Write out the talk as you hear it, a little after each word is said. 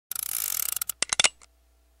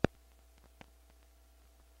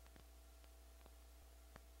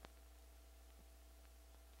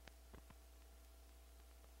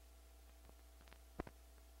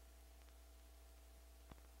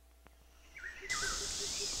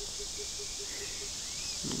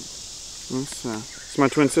It's my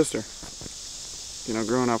twin sister. You know,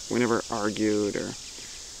 growing up, we never argued or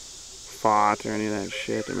fought or any of that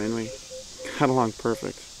shit. I mean, we got along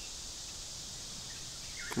perfect.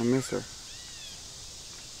 I miss her.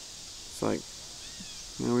 It's like,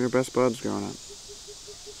 you know, we were best buds growing up.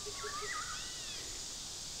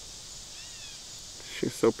 She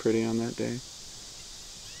was so pretty on that day.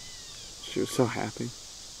 She was so happy.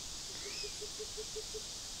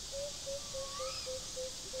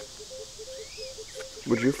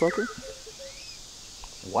 Would you fuck her?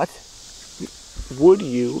 What? Would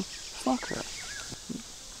you fuck her?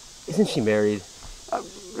 Isn't she married?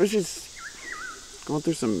 She's going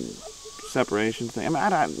through some separation thing. I mean,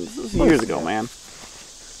 this was years ago, man.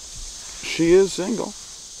 She is single.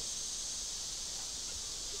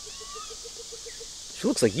 She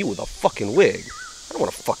looks like you with a fucking wig. I don't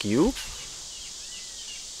want to fuck you.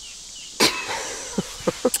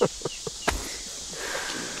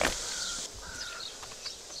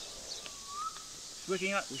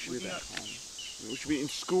 Waking up. We should be back home. We should be in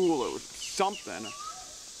school or something.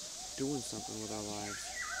 Doing something with our lives.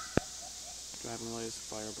 Driving the latest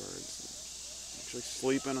Firebirds. Actually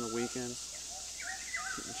sleeping on the weekends.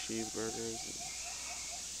 Eating cheeseburgers. And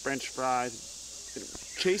French fries.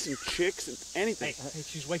 Chasing chicks and anything. Hey,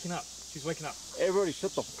 she's waking up. She's waking up. Everybody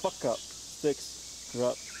shut the fuck up. Sticks.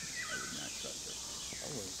 Drop. I would not trust her. I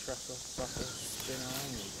wouldn't trust her. Fuck her. Spin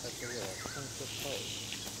on and touch her with a 20-foot pole.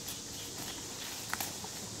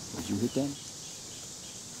 Did you hit them?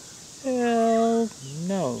 Hell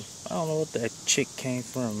no. I don't know what that chick came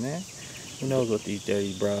from, man. Who knows what these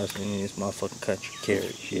dirty bras in this motherfucking country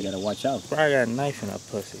carry? You gotta watch out. Probably got a knife in her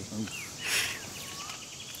pussy.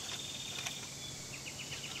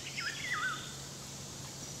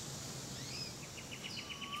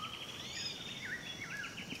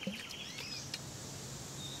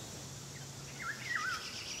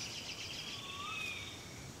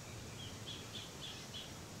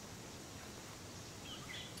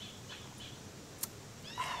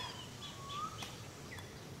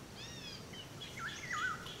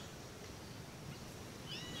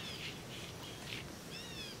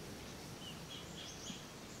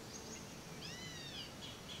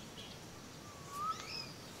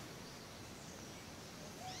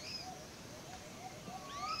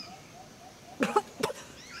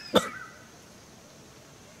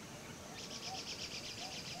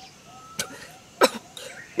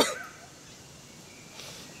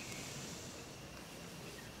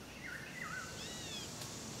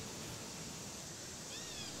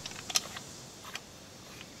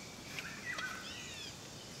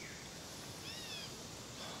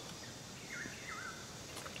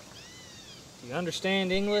 Do you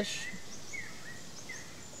understand English?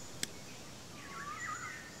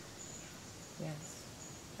 Yes,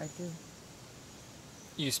 I do.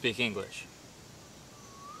 You speak English.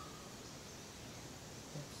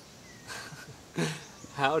 Yes.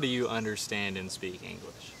 How do you understand and speak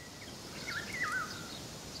English?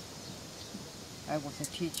 I was a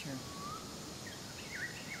teacher.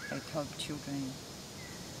 I taught children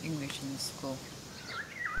English in school.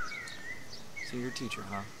 So you're a teacher,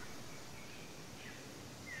 huh?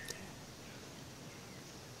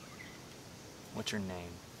 What's your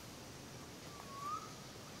name?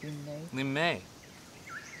 Lin May.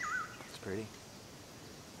 It's pretty.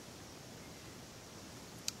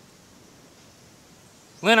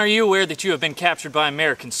 Lin, are you aware that you have been captured by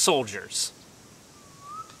American soldiers?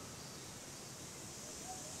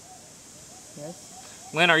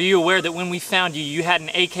 Yes. Lin, are you aware that when we found you, you had an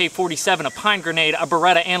AK-47, a pine grenade, a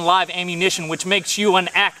Beretta, and live ammunition, which makes you an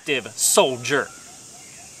active soldier?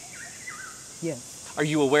 Yes. Are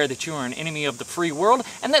you aware that you are an enemy of the free world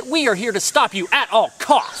and that we are here to stop you at all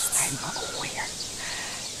costs? I'm not aware.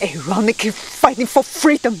 Everyone keeps fighting for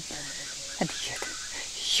freedom. And yet,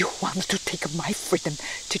 you want to take my freedom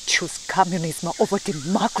to choose communism over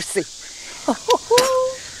democracy.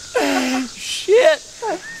 Shit!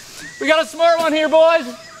 We got a smart one here, boys!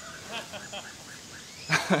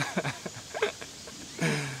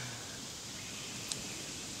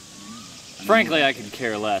 Frankly, I could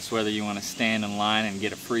care less whether you want to stand in line and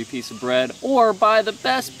get a free piece of bread or buy the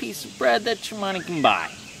best piece of bread that your money can buy.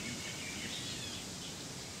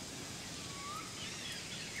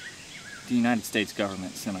 The United States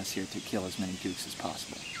government sent us here to kill as many gooks as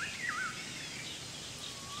possible.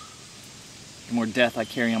 The more death I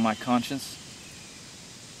carry on my conscience,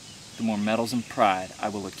 the more medals and pride I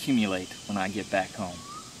will accumulate when I get back home.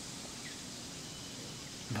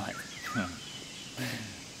 But,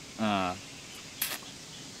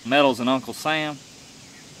 medals and Uncle Sam,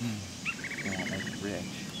 they won't make me rich.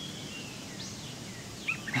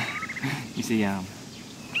 You see,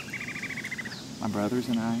 my brothers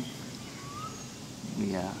and I,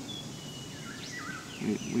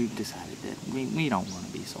 we've decided that we don't want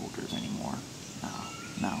to be soldiers anymore.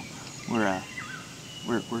 No. We're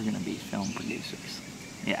gonna be film producers.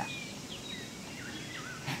 Yeah.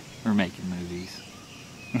 We're making movies.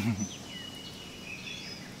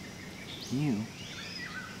 You,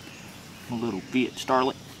 a little bitch,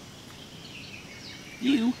 starlet.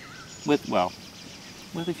 You, with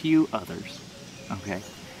a few others, okay?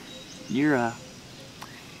 You're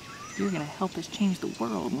gonna help us change the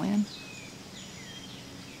world, Lynn.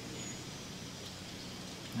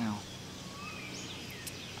 Now,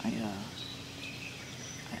 I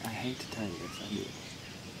hate to tell you this, I do.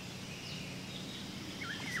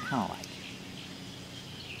 It's kind of like you.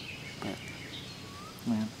 But,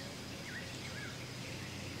 Lynn,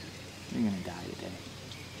 you're gonna die today.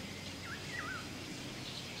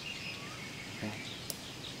 Okay?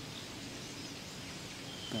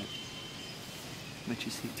 But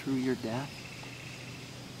you see, through your death,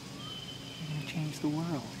 you're gonna change the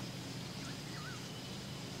world.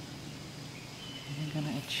 You're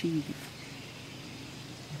gonna achieve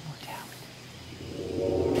immortality.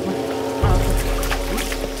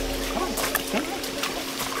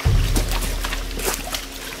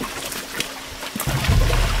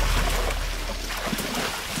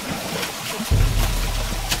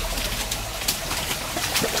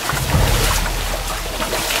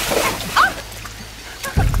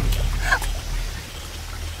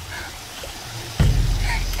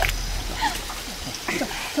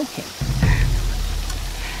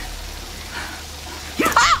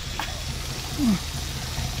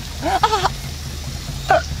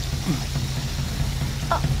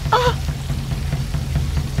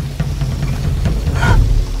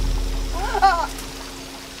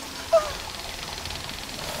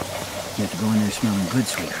 You have to go in there smelling good,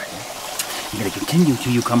 sweetheart. You gotta continue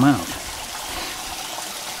till you come out.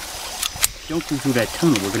 Don't go through that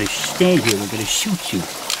tunnel. We're gonna stand here. We're gonna shoot you.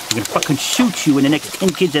 We're gonna fucking shoot you and the next 10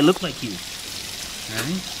 kids that look like you.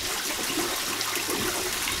 Alright?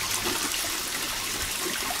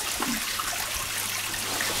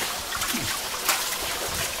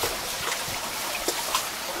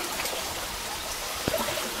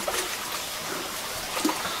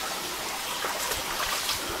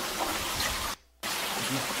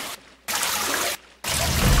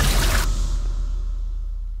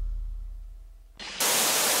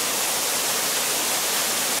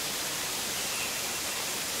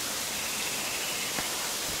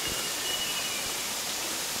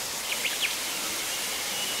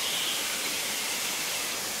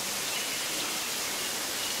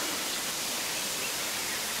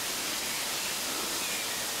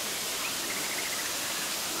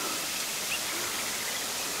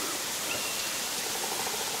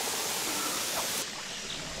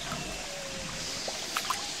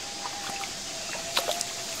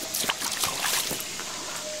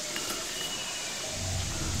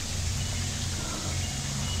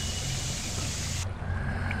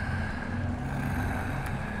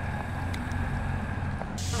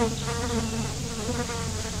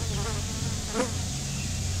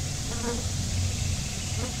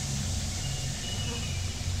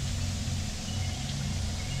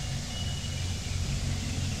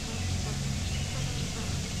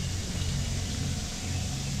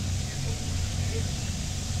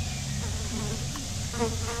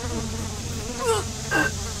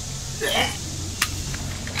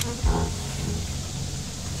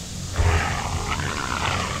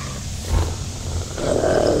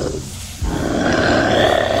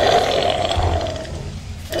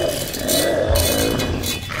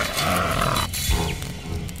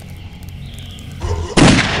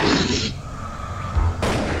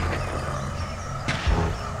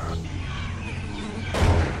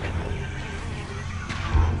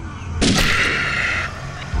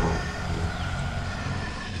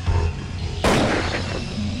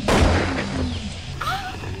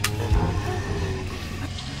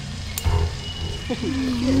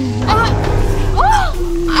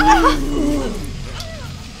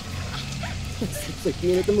 It's like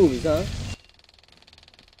being at the movies, huh?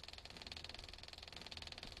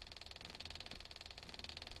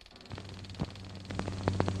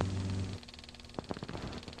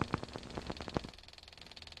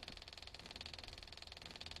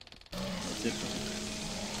 That's it.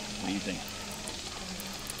 What do you think?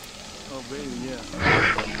 Oh, baby,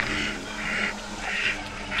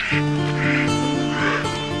 yeah.